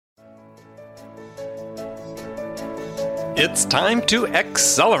It's time to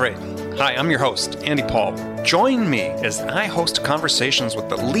accelerate. Hi, I'm your host, Andy Paul. Join me as I host conversations with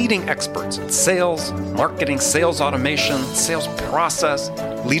the leading experts in sales, marketing, sales automation, sales process,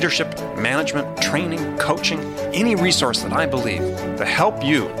 leadership, management, training, coaching, any resource that I believe to help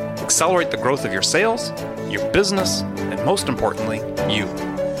you accelerate the growth of your sales, your business, and most importantly, you.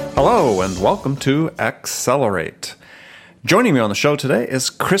 Hello, and welcome to Accelerate. Joining me on the show today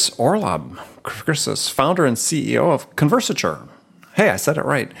is Chris Orlob. Chris is founder and CEO of Conversature. Hey, I said it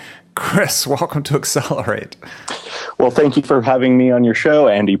right. Chris, welcome to Accelerate. Well, thank you for having me on your show,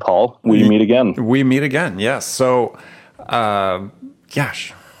 Andy Paul. We meet again. We meet again, yes. So,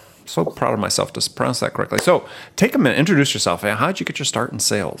 gosh, so proud of myself to pronounce that correctly. So, take a minute, introduce yourself. How did you get your start in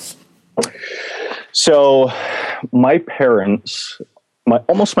sales? So, my parents,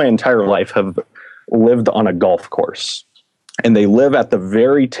 almost my entire life, have lived on a golf course. And they live at the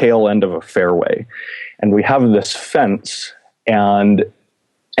very tail end of a fairway. And we have this fence, and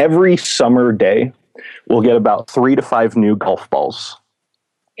every summer day, we'll get about 3 to 5 new golf balls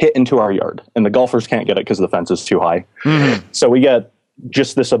hit into our yard. And the golfers can't get it because the fence is too high. Mm-hmm. So we get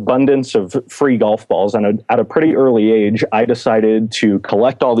just this abundance of free golf balls. And at a pretty early age, I decided to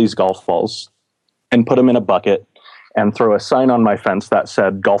collect all these golf balls and put them in a bucket and throw a sign on my fence that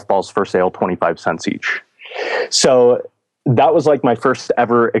said golf balls for sale, 25 cents each. So that was like my first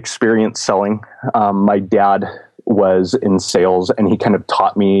ever experience selling. My dad was in sales, and he kind of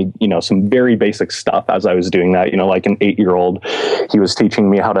taught me, some very basic stuff as I was doing that. Like an 8-year-old, he was teaching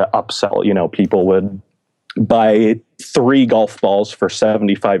me how to upsell. People would buy 3 golf balls for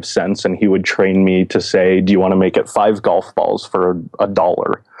 75 cents, and he would train me to say, do you want to make it 5 golf balls for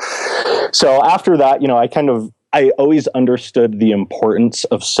 $1? So after that, I always understood the importance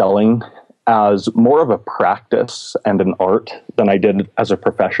of selling as more of a practice and an art than I did as a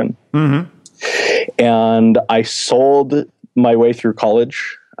profession. Mm-hmm. And I sold my way through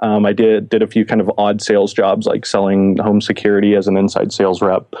college. I did a few kind of odd sales jobs, like selling home security as an inside sales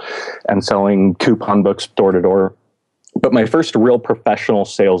rep and selling coupon books door to door. But my first real professional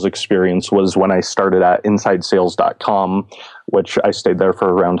sales experience was when I started at InsideSales.com, which I stayed there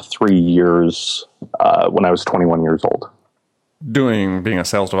for around 3 years when I was 21 years old. Being a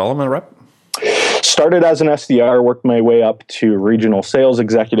sales development rep? Started as an SDR, worked my way up to regional sales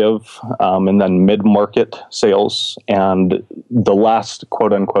executive, and then mid-market sales. And the last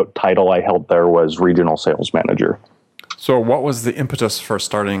quote-unquote title I held there was regional sales manager. So what was the impetus for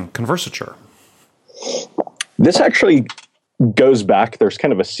starting Conversature? This actually goes back. There's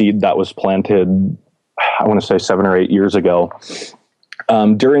kind of a seed that was planted, I want to say 7 or 8 years ago.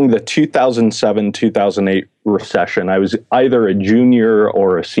 During the 2007-2008 recession, I was either a junior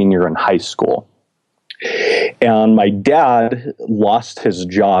or a senior in high school. And my dad lost his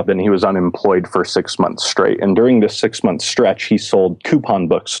job, and he was unemployed for 6 months straight. And during this 6-month stretch, he sold coupon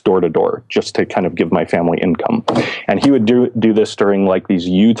books door to door just to kind of give my family income. And he would do this during like these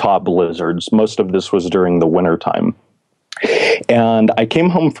Utah blizzards. Most of this was during the winter time. And I came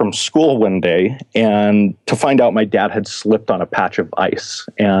home from school one day and to find out my dad had slipped on a patch of ice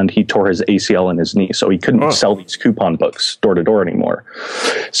and he tore his ACL in his knee. So he couldn't sell these coupon books door to door anymore.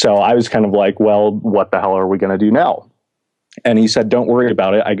 So I was kind of like, well, what the hell are we going to do now? And he said, don't worry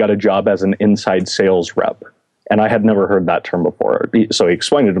about it. I got a job as an inside sales rep. And I had never heard that term before. So he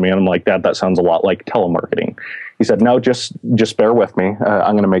explained it to me and I'm like, Dad, that sounds a lot like telemarketing. He said, no, just bear with me.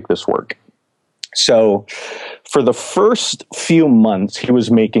 I'm going to make this work. So for the first few months, he was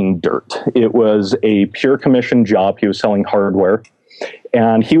making dirt. It was a pure commission job. He was selling hardware,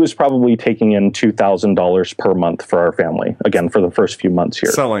 and he was probably taking in $2,000 per month for our family, again, for the first few months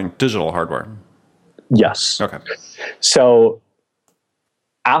here. Selling digital hardware? Yes. Okay. So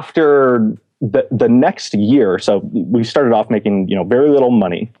after the next year, so we started off making very little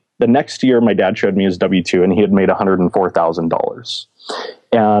money. The next year, my dad showed me his W-2, and he had made $104,000.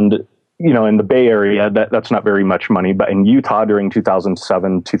 And in the Bay Area, that's not very much money, but in Utah during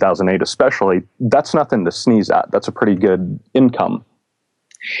 2007, 2008 especially, that's nothing to sneeze at. That's a pretty good income.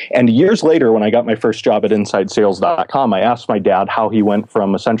 And years later, when I got my first job at InsideSales.com, I asked my dad how he went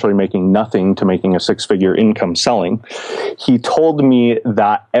from essentially making nothing to making a 6-figure income selling. He told me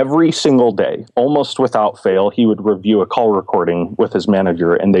that every single day, almost without fail, he would review a call recording with his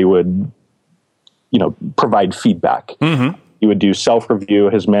manager and they would, provide feedback. Mm-hmm. He would do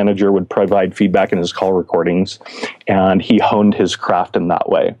self-review. His manager would provide feedback in his call recordings, and he honed his craft in that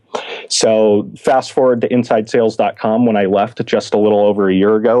way. So fast forward to InsideSales.com. When I left just a little over a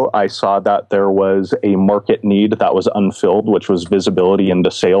year ago, I saw that there was a market need that was unfilled, which was visibility into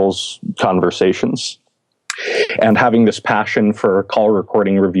sales conversations. And having this passion for call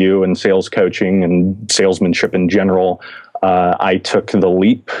recording review and sales coaching and salesmanship in general, I took the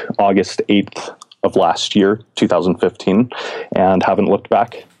leap August 8th of last year, 2015, and haven't looked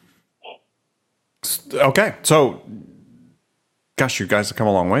back. Okay. So, gosh, you guys have come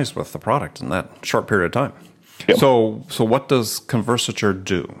a long ways with the product in that short period of time. Yep. So what does Conversature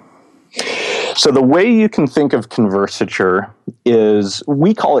do? So the way you can think of Conversature is,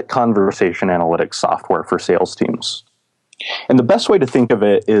 we call it conversation analytics software for sales teams. And the best way to think of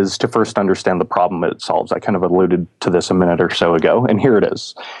it is to first understand the problem it solves. I kind of alluded to this a minute or so ago, and here it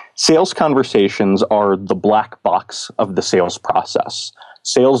is. Sales conversations are the black box of the sales process.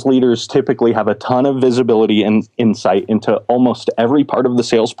 Sales leaders typically have a ton of visibility and insight into almost every part of the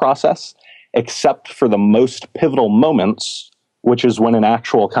sales process, except for the most pivotal moments, which is when an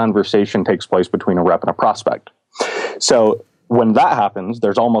actual conversation takes place between a rep and a prospect. So when that happens,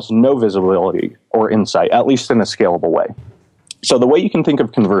 there's almost no visibility or insight, at least in a scalable way. So the way you can think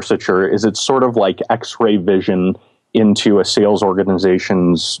of Conversature is it's sort of like X-ray vision into a sales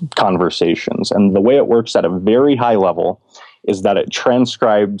organization's conversations. And the way it works at a very high level is that it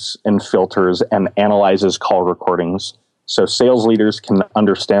transcribes and filters and analyzes call recordings so sales leaders can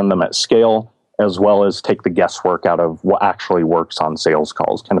understand them at scale, as well as take the guesswork out of what actually works on sales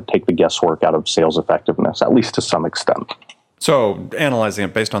calls, kind of take the guesswork out of sales effectiveness, at least to some extent. So analyzing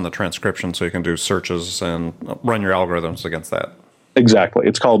it based on the transcription so you can do searches and run your algorithms against that. Exactly.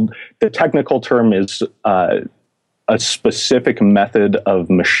 It's called, the technical term is a specific method of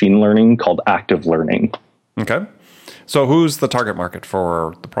machine learning called active learning. Okay. So who's the target market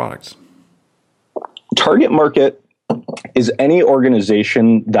for the product? Target market is any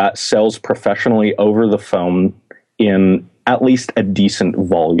organization that sells professionally over the phone in at least a decent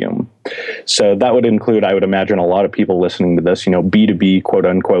volume. So that would include, I would imagine, a lot of people listening to this, B2B, quote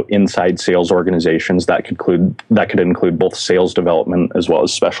unquote, inside sales organizations that could include both sales development as well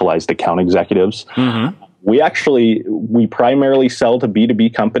as specialized account executives. Mm-hmm. We primarily sell to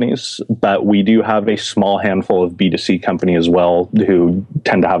B2B companies, but we do have a small handful of B2C companies as well who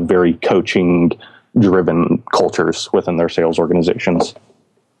tend to have very coaching driven cultures within their sales organizations.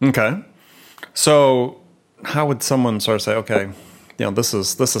 Okay. So how would someone sort of say, okay, this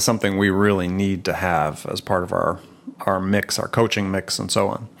is something we really need to have as part of our mix, our coaching mix, and so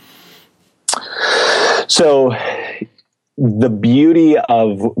on? So the beauty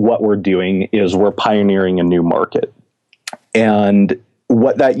of what we're doing is we're pioneering a new market. And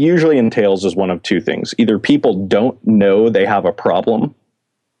what that usually entails is one of two things. Either people don't know they have a problem,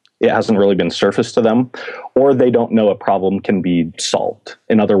 it hasn't really been surfaced to them, or they don't know a problem can be solved.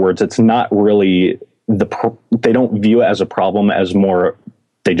 In other words, it's not really they don't view it as a problem, as more,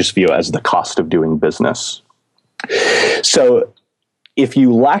 they just view it as the cost of doing business. So if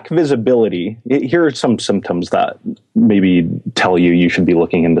you lack visibility, here are some symptoms that maybe tell you should be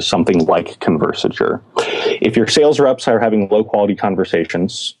looking into something like Conversature. If your sales reps are having low quality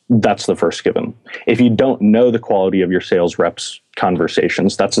conversations, that's the first given. If you don't know the quality of your sales reps'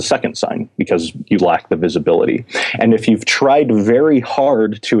 conversations, that's a second sign, because you lack the visibility. And if you've tried very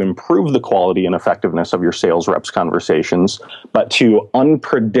hard to improve the quality and effectiveness of your sales reps' conversations, but to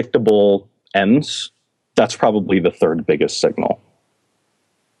unpredictable ends, that's probably the third biggest signal.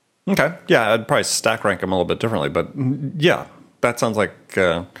 Okay. Yeah, I'd probably stack rank them a little bit differently, but yeah, that sounds like,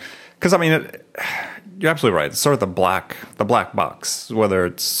 because you're absolutely right. It's sort of the black box, whether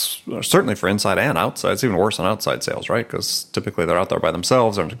it's certainly for inside and outside. It's even worse on outside sales, right? Because typically they're out there by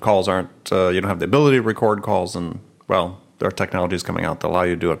themselves, and calls aren't, you don't have the ability to record calls, and well, there are technologies coming out that allow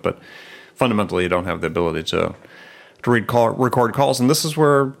you to do it, but fundamentally you don't have the ability to record calls, and this is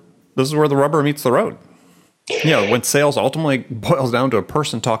where the rubber meets the road. When sales ultimately boils down to a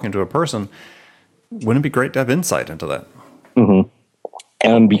person talking to a person, wouldn't it be great to have insight into that? Mm-hmm.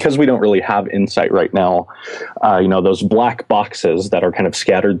 And because we don't really have insight right now, those black boxes that are kind of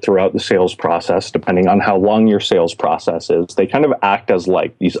scattered throughout the sales process, depending on how long your sales process is, they kind of act as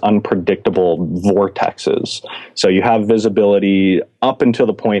like these unpredictable vortexes. So you have visibility up until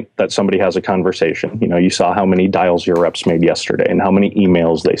the point that somebody has a conversation. You saw how many dials your reps made yesterday and how many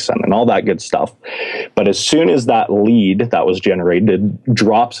emails they sent and all that good stuff. But as soon as that lead that was generated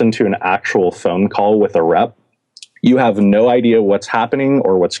drops into an actual phone call with a rep, you have no idea what's happening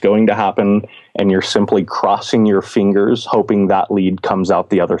or what's going to happen, and you're simply crossing your fingers, hoping that lead comes out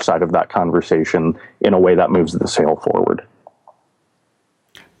the other side of that conversation in a way that moves the sale forward.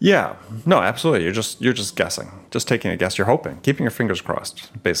 Yeah, no, absolutely. You're just guessing, just taking a guess. You're hoping, keeping your fingers crossed,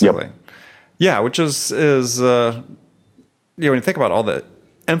 basically. Yep. Yeah, which is when you think about all the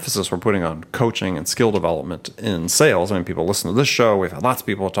emphasis we're putting on coaching and skill development in sales. I mean, people listen to this show. We've had lots of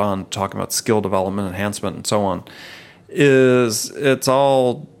people talking about skill development, enhancement, and so on. It's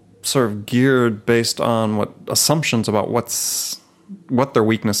all sort of geared based on what assumptions about what their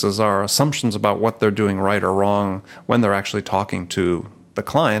weaknesses are, assumptions about what they're doing right or wrong when they're actually talking to the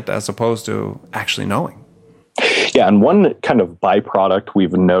client, as opposed to actually knowing. Yeah, and one kind of byproduct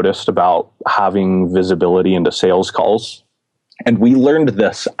we've noticed about having visibility into sales calls, and we learned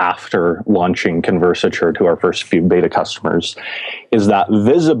this after launching Conversature to our first few beta customers, is that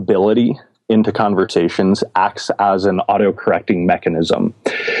visibility into conversations acts as an auto-correcting mechanism.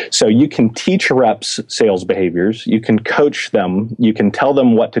 So you can teach reps sales behaviors, you can coach them, you can tell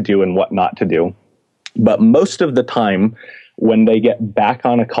them what to do and what not to do. But most of the time, when they get back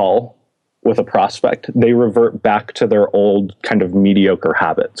on a call with a prospect, they revert back to their old kind of mediocre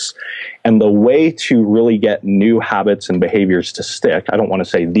habits. And the way to really get new habits and behaviors to stick, I don't want to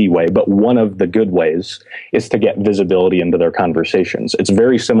say the way, but one of the good ways is to get visibility into their conversations. It's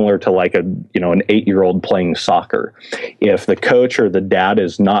very similar to like an 8-year-old playing soccer. If the coach or the dad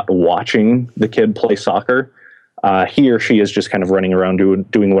is not watching the kid play soccer, he or she is just kind of running around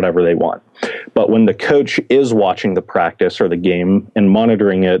doing whatever they want. But when the coach is watching the practice or the game and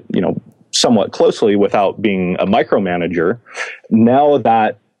monitoring it, somewhat closely without being a micromanager, now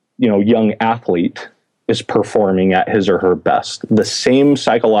that young athlete is performing at his or her best. The same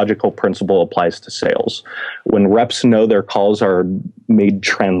psychological principle applies to sales. When reps know their calls are made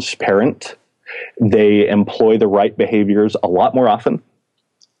transparent, they employ the right behaviors a lot more often,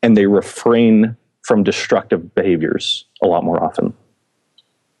 and they refrain from destructive behaviors a lot more often.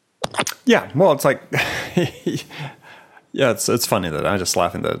 Yeah, well, it's like yeah, it's funny that I'm just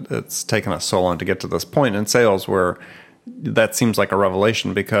laughing that it's taken us so long to get to this point in sales where that seems like a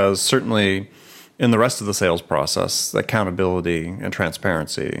revelation, because certainly in the rest of the sales process, accountability and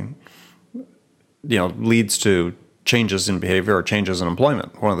transparency, leads to changes in behavior or changes in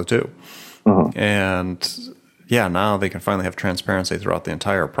employment, one of the two. Mm-hmm. And yeah, now they can finally have transparency throughout the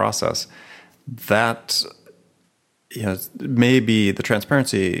entire process. That maybe the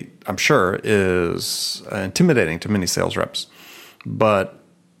transparency, I'm sure, is intimidating to many sales reps, but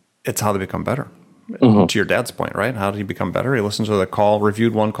it's how they become better. Mm-hmm. To your dad's point, right? How did he become better? He listens to the call,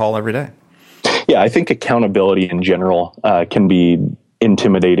 reviewed one call every day. Yeah, I think accountability in general can be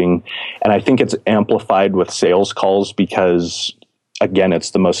intimidating, and I think it's amplified with sales calls because, again,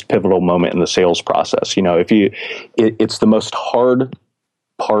 it's the most pivotal moment in the sales process. It's the most hard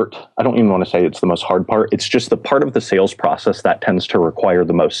part. I don't even want to say it's the most hard part. It's just the part of the sales process that tends to require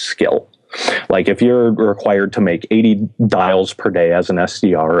the most skill. Like if you're required to make 80 dials per day as an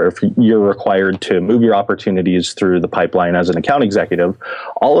SDR, or if you're required to move your opportunities through the pipeline as an account executive,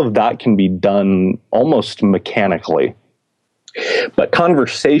 all of that can be done almost mechanically. But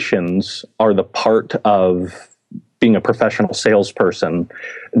conversations are the part of being a professional salesperson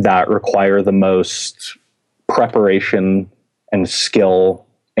that require the most preparation and skill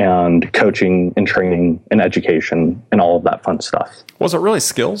and coaching and training and education and all of that fun stuff. Was it really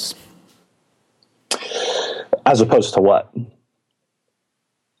skills? As opposed to what?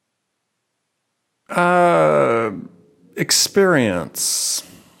 Experience,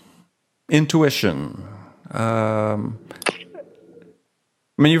 intuition.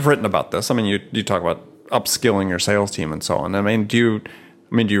 You've written about this. You talk about upskilling your sales team and so on. Can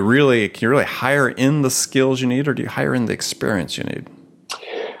you really hire in the skills you need, or do you hire in the experience you need?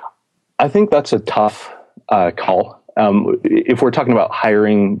 I think that's a tough call. If we're talking about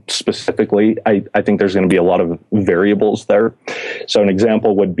hiring specifically, I think there's going to be a lot of variables there. So an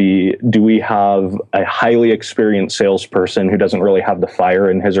example would be, do we have a highly experienced salesperson who doesn't really have the fire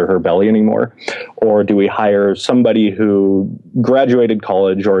in his or her belly anymore? Or do we hire somebody who graduated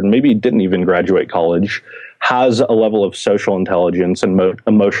college or maybe didn't even graduate college, has a level of social intelligence and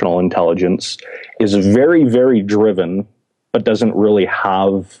emotional intelligence, is very, very driven, but doesn't really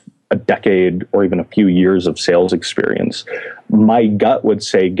have a decade or even a few years of sales experience? My gut would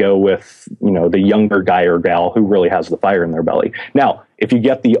say go with, the younger guy or gal who really has the fire in their belly. Now, if you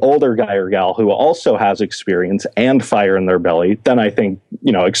get the older guy or gal who also has experience and fire in their belly, then I think,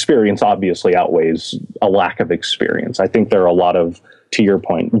 experience obviously outweighs a lack of experience. I think there are a lot of, to your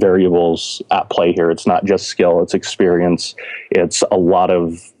point, variables at play here. It's not just skill, it's experience. It's a lot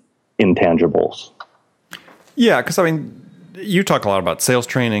of intangibles. Yeah, because you talk a lot about sales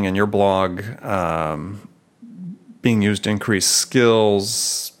training in your blog being used to increase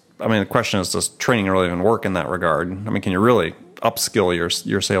skills. The question is, does training really even work in that regard? Can you really upskill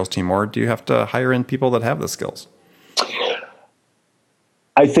your sales team, or do you have to hire in people that have the skills?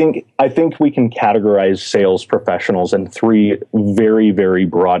 I think we can categorize sales professionals in three very, very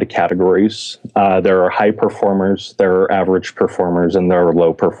broad categories. There are high performers, there are average performers, and there are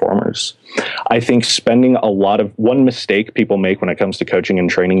low performers. I think spending one mistake people make when it comes to coaching and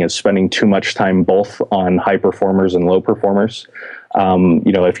training is spending too much time both on high performers and low performers.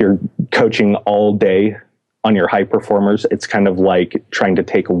 If you're coaching all day on your high performers, it's kind of like trying to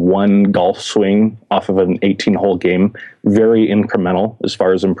take one golf swing off of an 18-hole game, very incremental as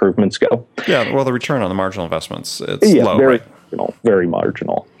far as improvements go. Yeah, well, the return on the marginal investments, it's low, very right? marginal, very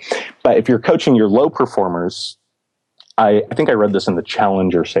marginal. But if you're coaching your low performers, I think I read this in the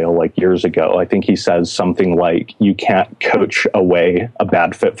Challenger sale like years ago. I think he says something like, you can't coach away a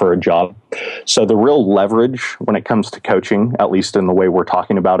bad fit for a job. So the real leverage when it comes to coaching, at least in the way we're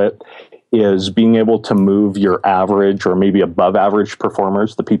talking about it, is being able to move your average or maybe above average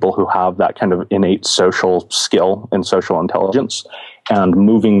performers, the people who have that kind of innate social skill and social intelligence, and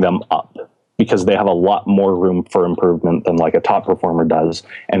moving them up because they have a lot more room for improvement than like a top performer does.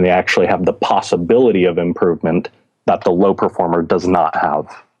 And they actually have the possibility of improvement that the low performer does not have.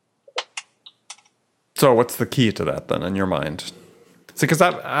 So what's the key to that then in your mind? Because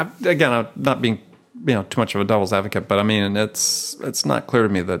I'm not being too much of a devil's advocate, but I mean, it's not clear to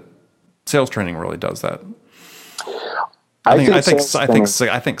me that sales training really does that. I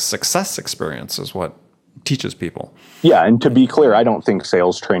think success experience is what teaches people. Yeah, and to be clear, I don't think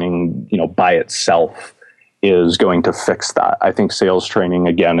sales training, by itself is going to fix that. I think sales training,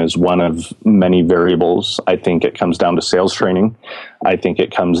 again, is one of many variables. I think it comes down to sales training. I think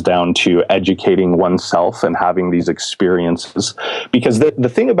it comes down to educating oneself and having these experiences. Because the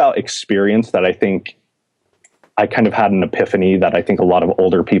thing about experience that I think I kind of had an epiphany that I think a lot of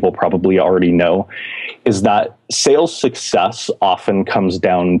older people probably already know is that sales success often comes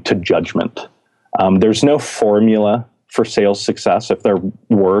down to judgment. There's no formula for sales success. If there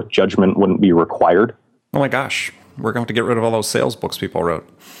were, judgment wouldn't be required. Oh my gosh, we're going to get rid of all those sales books people wrote.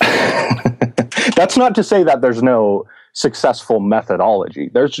 That's not to say that there's no successful methodology.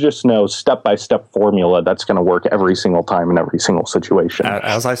 There's just no step-by-step formula that's going to work every single time in every single situation.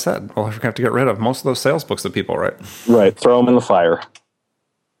 As I said, we'll have to get rid of most of those sales books that people write. Right, throw them in the fire.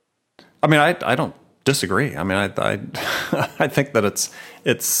 I mean, I don't disagree. I mean, I think that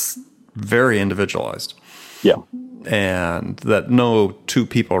it's very individualized. Yeah. And that no two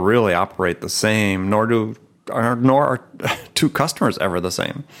people really operate the same, nor are two customers ever the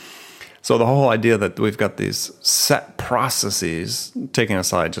same. So the whole idea that we've got these set processes, taking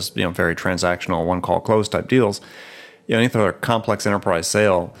aside just very transactional one call close type deals, anything like a complex enterprise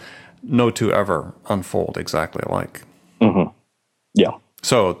sale, no two ever unfold exactly alike. Mm-hmm. Yeah.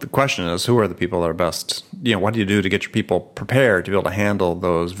 So the question is, who are the people that are best? What do you do to get your people prepared to be able to handle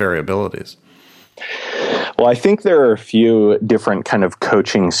those variabilities? Well, I think there are a few different kind of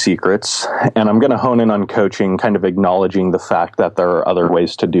coaching secrets, and I'm going to hone in on coaching, kind of acknowledging the fact that there are other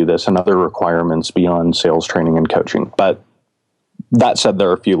ways to do this and other requirements beyond sales training and coaching. But that said, there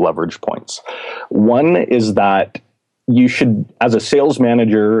are a few leverage points. One is that you should, as a sales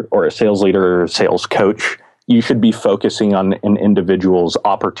manager or a sales leader or a sales coach, you should be focusing on an individual's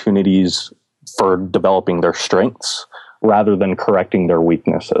opportunities for developing their strengths rather than correcting their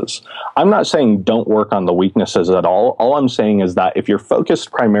weaknesses. I'm not saying don't work on the weaknesses at all. All I'm saying is that if you're focused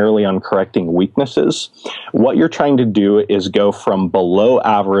primarily on correcting weaknesses, what you're trying to do is go from below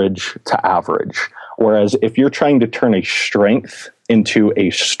average to average. Whereas if you're trying to turn a strength into a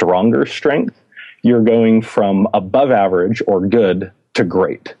stronger strength, you're going from above average or good to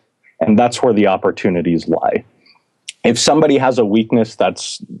great. And that's where the opportunities lie. If somebody has a weakness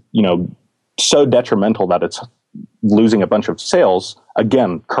that's, so detrimental that it's losing a bunch of sales,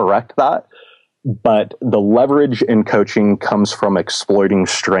 again, correct that. But the leverage in coaching comes from exploiting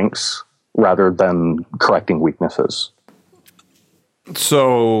strengths rather than correcting weaknesses.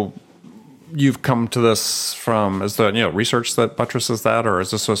 So you've come to this from, is there research that buttresses that, or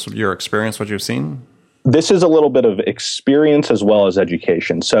is this just your experience, what you've seen? This is a little bit of experience as well as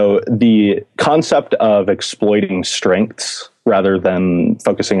education. So the concept of exploiting strengths rather than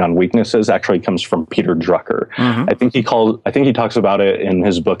focusing on weaknesses actually comes from Peter Drucker. Mm-hmm. I think he talks about it in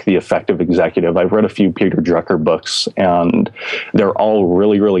his book, The Effective Executive. I've read a few Peter Drucker books and they're all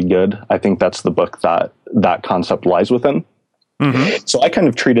really, really good. I think that's the book that concept lies within. Mm-hmm. So I kind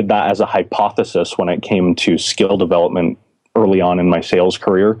of treated that as a hypothesis when it came to skill development early on in my sales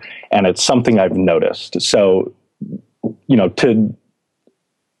career. And it's something I've noticed. So,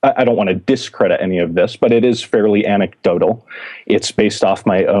 I don't want to discredit any of this, but it is fairly anecdotal. It's based off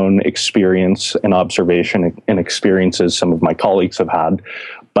my own experience and observation and experiences some of my colleagues have had.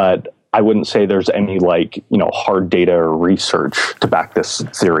 But I wouldn't say there's any hard data or research to back this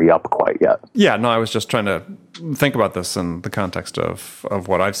theory up quite yet. Yeah, no, I was just trying to think about this in the context of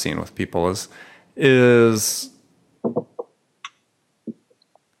what I've seen with people is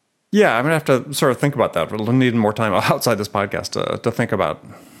yeah, I'm gonna have to sort of think about that. We'll need more time outside this podcast to think about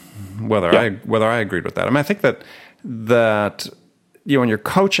whether I agreed with that. I mean, I think that when you're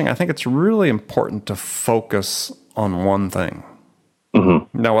coaching, I think it's really important to focus on one thing.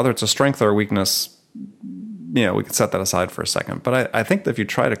 Mm-hmm. Now, whether it's a strength or a weakness, we can set that aside for a second. But I think that if you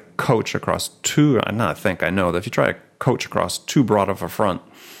try to coach across I know that if you try to coach across too broad of a front,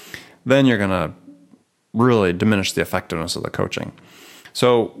 then you're going to really diminish the effectiveness of the coaching.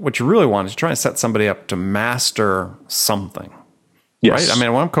 So what you really want is try to set somebody up to master something. Yes. Right? I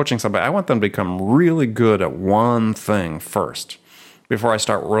mean, when I'm coaching somebody, I want them to become really good at one thing first before I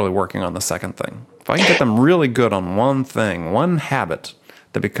start really working on the second thing. If I can get them really good on one thing, one habit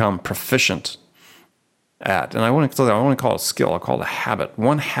to become proficient at, and I wouldn't call it a skill, I'll call it a habit.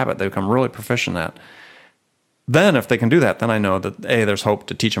 One habit they become really proficient at. Then if they can do that, then I know that there's hope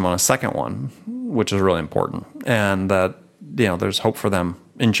to teach them on a second one, which is really important. And that, there's hope for them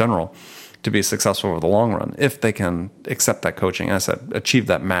in general to be successful over the long run if they can accept that coaching, as I said, achieve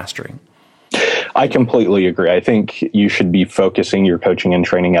that mastery. I completely agree. I think you should be focusing your coaching and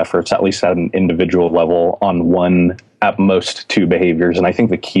training efforts, at least at an individual level, on one, at most two behaviors. And I think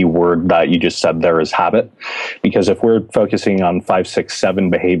the key word that you just said there is habit. Because if we're focusing on 5, 6, 7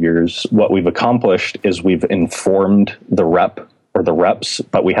 behaviors, what we've accomplished is we've informed the rep or the reps,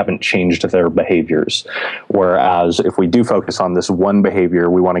 but we haven't changed their behaviors. Whereas if we do focus on this one behavior,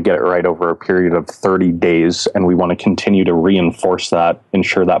 we want to get it right over a period of 30 days, and we want to continue to reinforce that,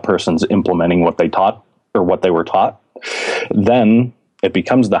 ensure that person's implementing what they taught or what they were taught. Then it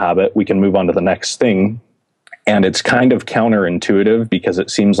becomes the habit. We can move on to the next thing. And it's kind of counterintuitive because it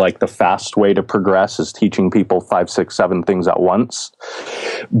seems like the fast way to progress is teaching people 5, 6, 7 things at once.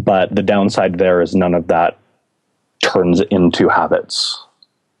 But the downside there is none of that turns into habits.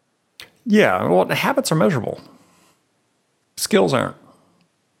 Yeah, well, habits are measurable. Skills aren't.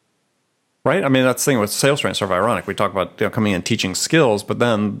 Right? I mean, that's the thing with sales training, sort of ironic. We talk about coming in teaching skills, but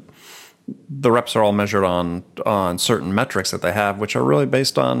then the reps are all measured on certain metrics that they have, which are really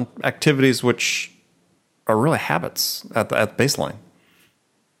based on activities which are really habits at the baseline.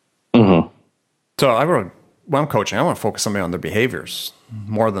 Mm-hmm. So when I'm coaching, I want to focus somebody on their behaviors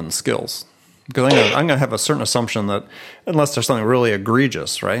more than the skills. Because I'm going to have a certain assumption that unless there's something really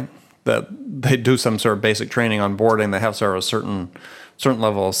egregious, right, that they do some sort of basic training on boarding, they have sort of a certain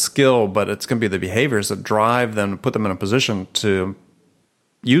level of skill, but it's going to be the behaviors that drive them, put them in a position to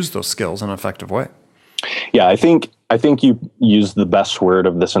use those skills in an effective way. Yeah, I think you used the best word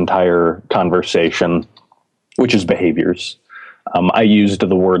of this entire conversation, which is behaviors. I used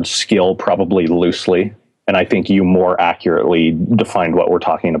the word skill probably loosely. And I think you more accurately defined what we're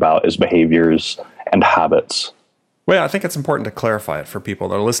talking about as behaviors and habits. Well, I think it's important to clarify it for people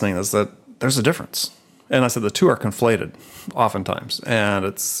that are listening, is that there's a difference. And I said the two are conflated oftentimes. And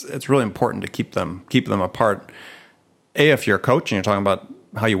it's really important to keep them apart. A, if you're a coach and you're talking about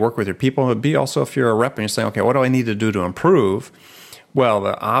how you work with your people, but B, also if you're a rep and you're saying, okay, what do I need to do to improve? Well,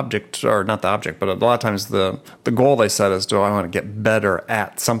 the object, or not the object, but a lot of times the goal they set is, do I want to get better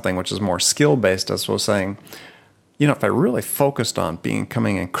at something which is more skill-based, as well as saying, if I really focused on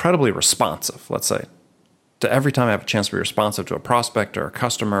becoming incredibly responsive, let's say, to every time I have a chance to be responsive to a prospect or a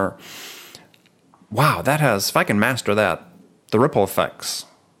customer, wow, if I can master that, the ripple effects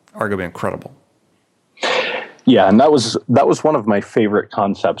are going to be incredible. Yeah, and that was one of my favorite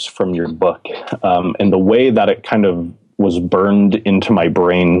concepts from your book, and the way that it kind of was burned into my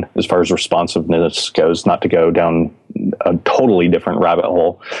brain as far as responsiveness goes, not to go down a totally different rabbit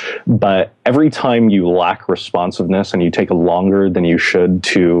hole, but every time you lack responsiveness and you take longer than you should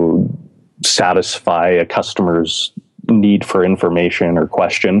to satisfy a customer's need for information or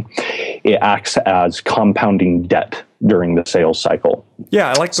question, it acts as compounding debt during the sales cycle.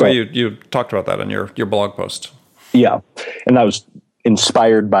 Yeah, I like the way you talked about that in your blog post. Yeah, and that was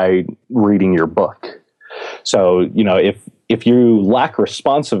inspired by reading your book. So, if you lack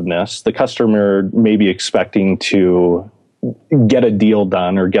responsiveness, the customer may be expecting to get a deal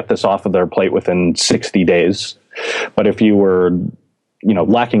done or get this off of their plate within 60 days. But if you were,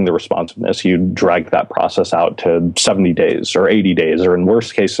 lacking the responsiveness, you drag that process out to 70 days or 80 days, or in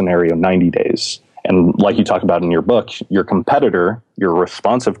worst case scenario, 90 days. And like you talk about in your book, your competitor, your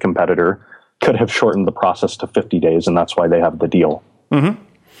responsive competitor, could have shortened the process to 50 days, and that's why they have the deal. Mm-hmm.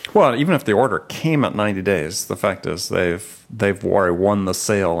 Well, even if the order came at 90 days, the fact is they've won the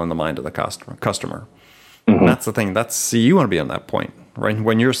sale in the mind of the customer. Mm-hmm. And that's the thing. You want to be on that point. right?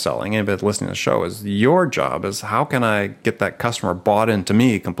 When you're selling, anybody listening to the show, is your job is how can I get that customer bought into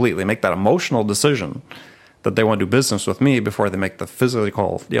me completely, make that emotional decision that they want to do business with me before they make the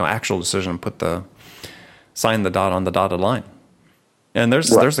physical, actual decision, sign the dot on the dotted line. And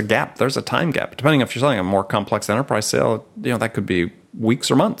there's a gap, there's a time gap. Depending if you're selling a more complex enterprise sale, that could be weeks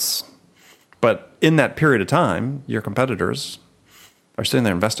or months. But in that period of time, your competitors are sitting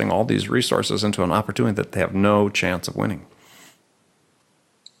there investing all these resources into an opportunity that they have no chance of winning.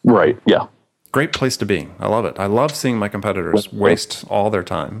 Right, yeah. Great place to be. I love it. I love seeing my competitors waste all their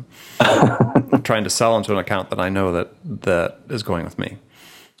time trying to sell into an account that I know that is going with me.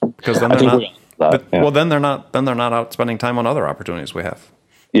 Because then they're not. Then they're not out spending time on other opportunities we have.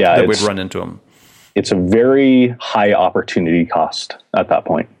 Yeah, that we'd run into them. It's a very high opportunity cost at that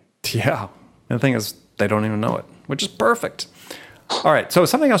point. Yeah, and the thing is, they don't even know it, which is perfect. All right, so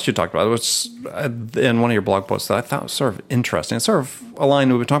something else you talked about, which in one of your blog posts that I thought was sort of interesting. It's sort of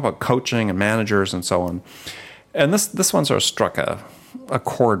aligned. We've been talking about coaching and managers and so on. And this one sort of struck a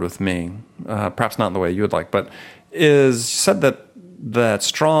chord with me, perhaps not in the way you would like, but you said that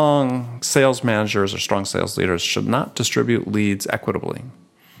strong sales managers or strong sales leaders should not distribute leads equitably.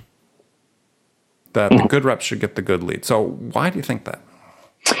 That the good reps should get the good leads. So why do you think that?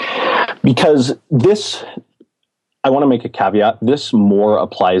 Because I want to make a caveat. This more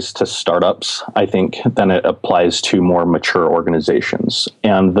applies to startups, I think, than it applies to more mature organizations.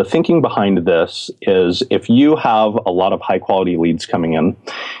 And the thinking behind this is if you have a lot of high quality leads coming in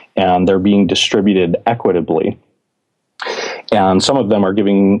and they're being distributed equitably, and some of them are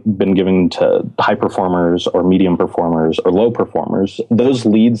been given to high performers or medium performers or low performers, those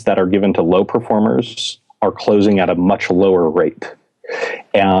leads that are given to low performers are closing at a much lower rate.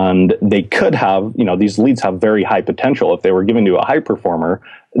 And they could have, these leads have very high potential. If they were given to a high performer,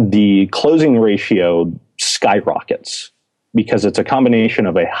 the closing ratio skyrockets because it's a combination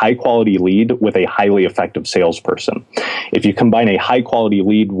of a high quality lead with a highly effective salesperson. If you combine a high quality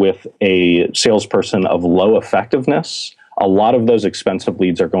lead with a salesperson of low effectiveness, a lot of those expensive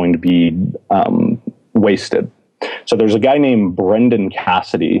leads are going to be wasted. So there's a guy named Brendan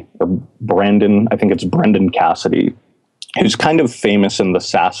Cassidy, I think it's Brendan Cassidy, who's kind of famous in the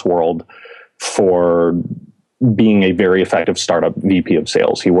SaaS world for being a very effective startup VP of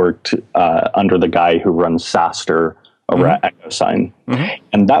sales. He worked under the guy who runs SaaStr over at EchoSign. Mm-hmm.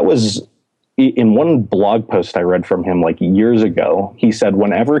 And that was, in one blog post I read from him like years ago, he said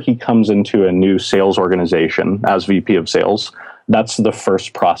whenever he comes into a new sales organization as VP of sales, that's the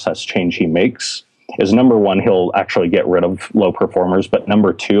first process change he makes. Is number one, he'll actually get rid of low performers, but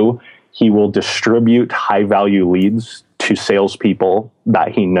number two, he will distribute high value leads to salespeople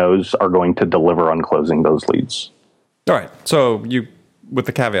that he knows are going to deliver on closing those leads. All right. So with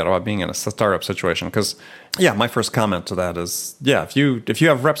the caveat about being in a startup situation, because my first comment to that is, if you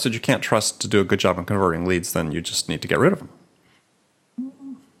have reps that you can't trust to do a good job in converting leads, then you just need to get rid of them.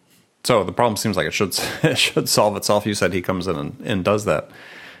 So the problem seems like it should solve itself. You said he comes in and does that.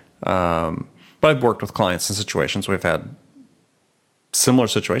 But I've worked with clients in situations where we've had similar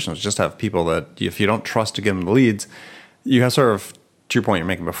situations. Just have people that if you don't trust to give them the leads, you have sort of, to your point you're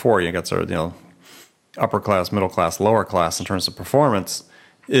making before, you got sort of, upper class, middle class, lower class in terms of performance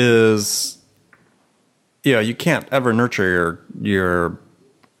is, you can't ever nurture your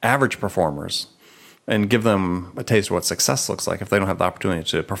average performers and give them a taste of what success looks like if they don't have the opportunity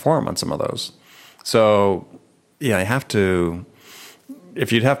to perform on some of those. So, you have to,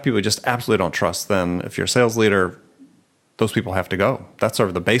 if you'd have people you just absolutely don't trust, then if you're a sales leader, those people have to go. That's sort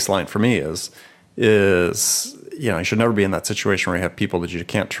of the baseline for me is you should never be in that situation where you have people that you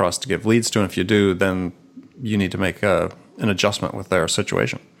can't trust to give leads to. And if you do, then you need to make an adjustment with their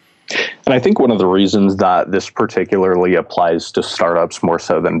situation. And I think one of the reasons that this particularly applies to startups more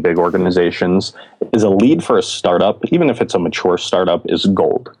so than big organizations is a lead for a startup, even if it's a mature startup, is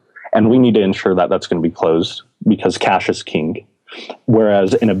gold. And we need to ensure that that's going to be closed because cash is king.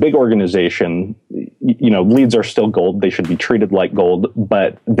 Whereas in a big organization, leads are still gold. They should be treated like gold,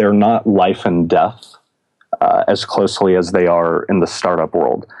 but they're not life and death as closely as they are in the startup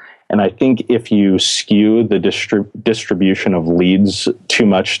world. And I think if you skew the distribution of leads too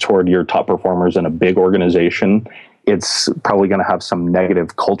much toward your top performers in a big organization, it's probably going to have some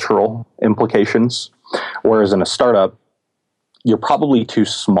negative cultural implications. Whereas in a startup, you're probably too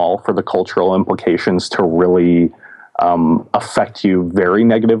small for the cultural implications to really affect you very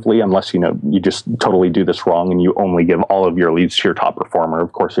negatively unless, you just totally do this wrong and you only give all of your leads to your top performer.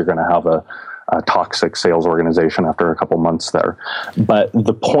 Of course, you're going to have a toxic sales organization after a couple months there. But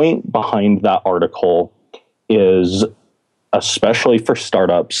the point behind that article is, especially for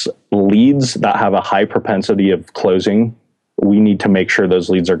startups, leads that have a high propensity of closing we need to make sure those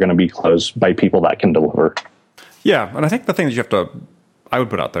leads are going to be closed by people that can deliver. Yeah, and I think the thing that you have to, I would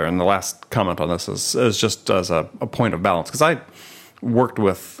put out there, and the last comment on this is just as a point of balance, because I worked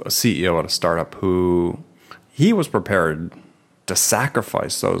with a CEO at a startup who he was prepared to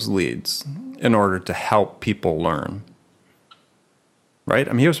sacrifice those leads in order to help people learn. Right?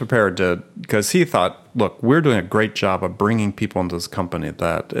 I mean, he was prepared to, because he thought, look, we're doing a great job of bringing people into this company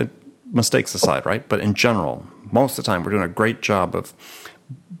mistakes aside, right? But in general, most of the time, we're doing a great job of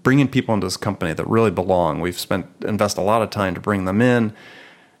bringing people into this company that really belong. We've invest a lot of time to bring them in.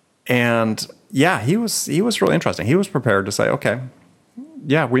 And yeah, he was really interesting. He was prepared to say, okay,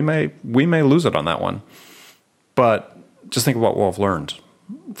 yeah, we may lose it on that one, but just think of what we'll have learned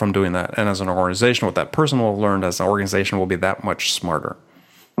from doing that. And as an organization, what that person will have learned as an organization will be that much smarter.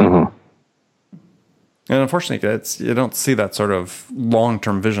 Mm-hmm. And unfortunately, you don't see that sort of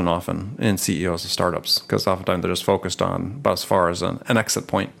long-term vision often in CEOs of startups, because oftentimes they're just focused on about as far as an exit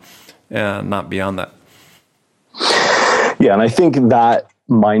point and not beyond that. Yeah, and I think that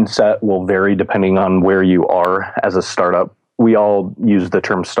mindset will vary depending on where you are as a startup. We all use the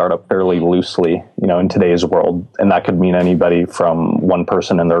term startup fairly loosely, in today's world. And that could mean anybody from one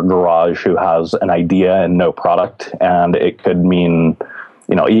person in their garage who has an idea and no product. And it could mean,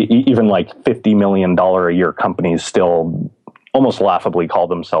 even like $50 million a year companies still almost laughably call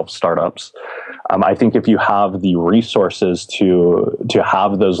themselves startups. I think if you have the resources to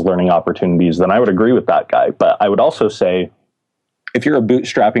have those learning opportunities, then I would agree with that guy. But I would also say, if you're a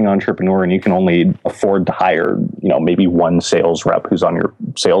bootstrapping entrepreneur and you can only afford to hire, maybe one sales rep who's on your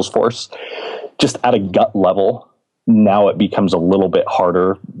sales force, just at a gut level, now it becomes a little bit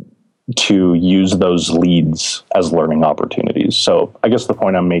harder to use those leads as learning opportunities. So I guess the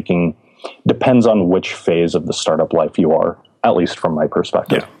point I'm making depends on which phase of the startup life you are, at least from my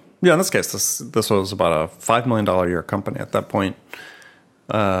perspective. Yeah. In this case, this was about a $5 million a year company at that point.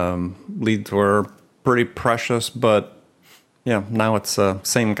 Leads were pretty precious, but yeah, now it's the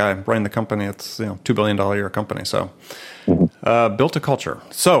same guy running the company. It's $2 billion a year company. So built a culture.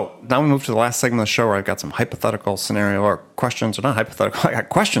 So now we move to the last segment of the show where I've got some hypothetical scenario or questions, or not hypothetical. I got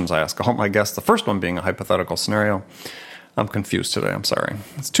questions I ask all my guests. The first one being a hypothetical scenario. I'm confused today. I'm sorry.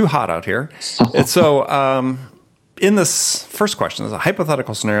 It's too hot out here. In this first question, there's a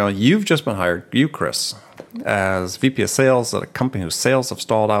hypothetical scenario. You've just been hired, you, Chris, as VP of sales at a company whose sales have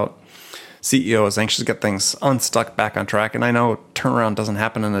stalled out. CEO is anxious to get things unstuck, back on track. And I know turnaround doesn't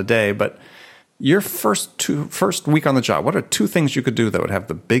happen in a day, but your first week on the job, what are two things you could do that would have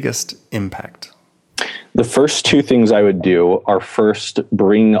the biggest impact? The first two things I would do are, first,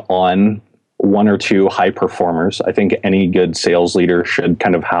 bring on one or two high performers. I think any good sales leader should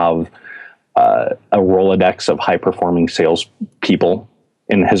kind of have a Rolodex of high performing sales people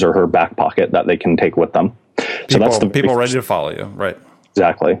in his or her back pocket that they can take with them. So that's the people ready to follow you, right?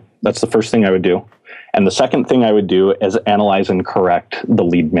 Exactly. That's the first thing I would do. And the second thing I would do is analyze and correct the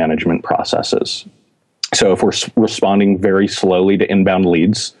lead management processes. So if we're responding very slowly to inbound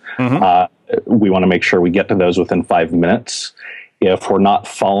leads, we want to make sure we get to those within 5 minutes. If we're not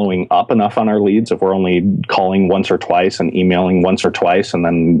following up enough on our leads, if we're only calling once or twice and emailing once or twice and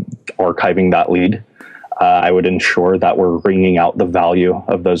then archiving that lead, I would ensure that we're wringing out the value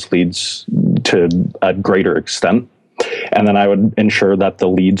of those leads to a greater extent. And then I would ensure that the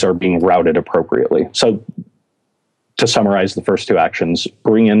leads are being routed appropriately. So to summarize the first two actions,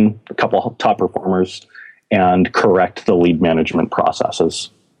 bring in a couple top performers and correct the lead management processes.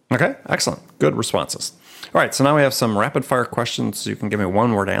 Okay, excellent. Good responses. All right, so now we have some rapid fire questions. You can give me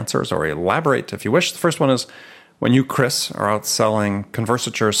one-word answers or elaborate if you wish. The first one is, when you, Chris, are out selling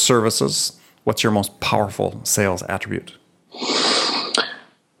Conversature services, what's your most powerful sales attribute?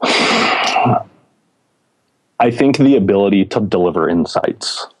 I think the ability to deliver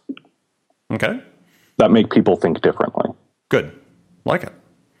insights. Okay. That make people think differently. Good. Like it.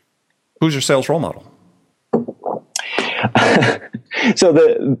 Who's your sales role model? So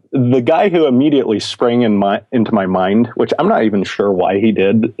the guy who immediately sprang into my mind, which I'm not even sure why he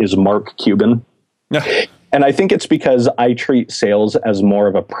did, is Mark Cuban. Yeah. And I think it's because I treat sales as more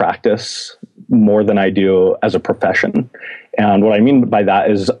of a practice more than I do as a profession. And what I mean by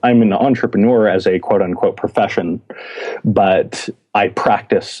that is I'm an entrepreneur as a quote unquote profession, but I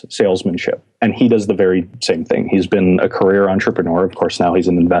practice salesmanship. And he does the very same thing. He's been a career entrepreneur. Of course, now he's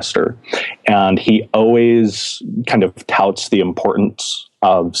an investor. And he always kind of touts the importance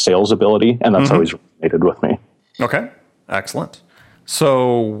of sales ability. And that's always resonated with me. Okay, excellent.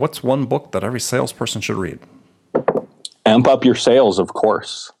 So what's one book that every salesperson should read? Amp Up Your Sales, of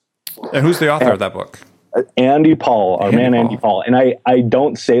course. And who's the author of that book? Andy Paul, Andy Paul. And I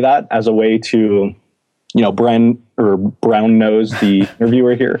don't say that as a way to, or brown nose the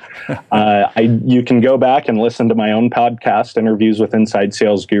interviewer here. You can go back and listen to my own podcast, Interviews with Inside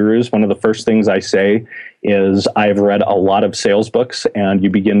Sales Gurus. One of the first things I say is I've read a lot of sales books, and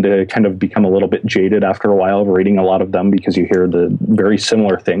you begin to kind of become a little bit jaded after a while of reading a lot of them because you hear the very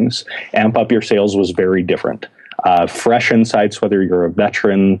similar things. Amp Up Your Sales was very different. Fresh insights, whether you're a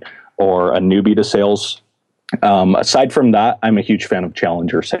veteran or a newbie to sales. Aside from that, I'm a huge fan of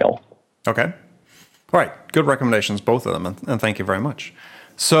Challenger Sale. Okay. All right. Good recommendations, both of them, and thank you very much.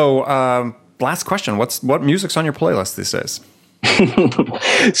 So, last question. What music's on your playlist these days?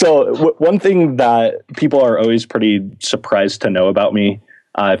 So one thing that people are always pretty surprised to know about me,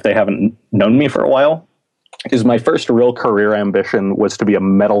 if they haven't known me for a while, is my first real career ambition was to be a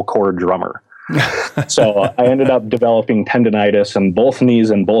metalcore drummer. So I ended up developing tendonitis in both knees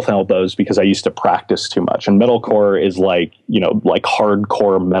and both elbows because I used to practice too much. And metalcore is like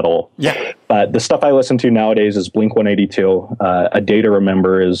hardcore metal. Yeah. But the stuff I listen to nowadays is Blink-182. A Day to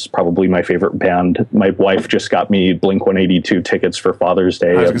Remember is probably my favorite band. My wife just got me Blink-182 tickets for Father's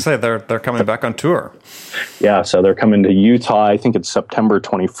Day. I was going to say, they're coming back on tour. Yeah, so they're coming to Utah. I think it's September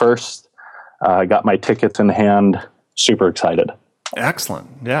 21st. I got my tickets in hand. Super excited. Excellent.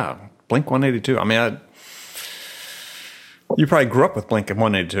 Yeah. Blink-182. I mean, you probably grew up with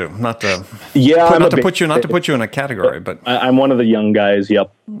Blink-182. Not to put you in a category, but I'm one of the young guys.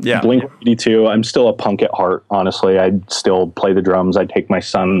 Yep. Yeah. Blink-182. I'm still a punk at heart. Honestly, I still play the drums. I take my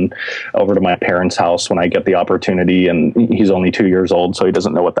son over to my parents' house when I get the opportunity, and he's only 2 years old, so he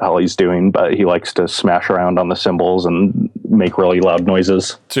doesn't know what the hell he's doing. But he likes to smash around on the cymbals and make really loud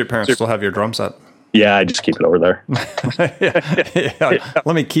noises. So your parents still have your drum set? Yeah, I just keep it over there. yeah.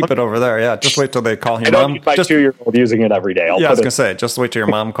 Let me keep it over there. Yeah, just wait till they call him. I don't keep my 2-year-old using it every day. I was going to say, just wait till your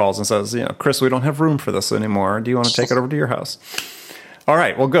mom calls and says, Chris, we don't have room for this anymore. Do you want to take it over to your house? All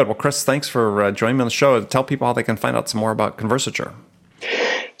right. Well, good. Well, Chris, thanks for joining me on the show. Tell people how they can find out some more about Conversature.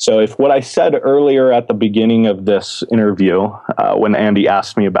 So if what I said earlier at the beginning of this interview, when Andy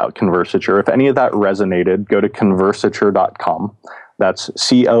asked me about Conversature, if any of that resonated, go to conversature.com. That's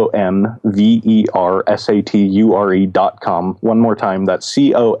CONVERSATURE.com. One more time, that's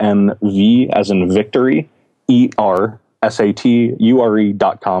CONV as in victory,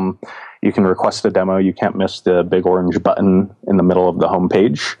 ERSATURE.com. You can request a demo. You can't miss the big orange button in the middle of the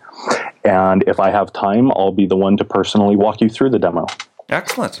homepage. And if I have time, I'll be the one to personally walk you through the demo.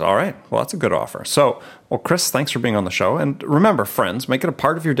 Excellent. All right. Well, that's a good offer. So, Chris, thanks for being on the show. And remember, friends, make it a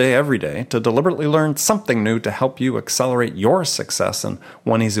part of your day every day to deliberately learn something new to help you accelerate your success. And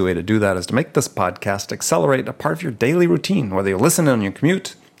one easy way to do that is to make this podcast accelerate a part of your daily routine, whether you listen on your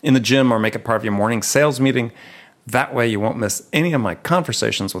commute, in the gym, or make it part of your morning sales meeting. That way you won't miss any of my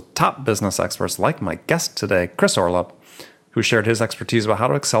conversations with top business experts like my guest today, Chris Orlopp, who shared his expertise about how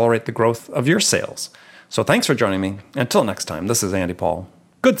to accelerate the growth of your sales. So thanks for joining me. Until next time, this is Andy Paul.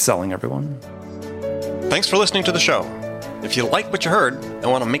 Good selling, everyone. Thanks for listening to the show. If you like what you heard and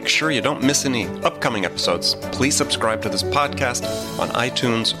want to make sure you don't miss any upcoming episodes, please subscribe to this podcast on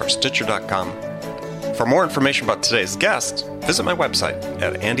iTunes or Stitcher.com. For more information about today's guest, visit my website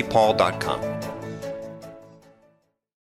at andypaul.com.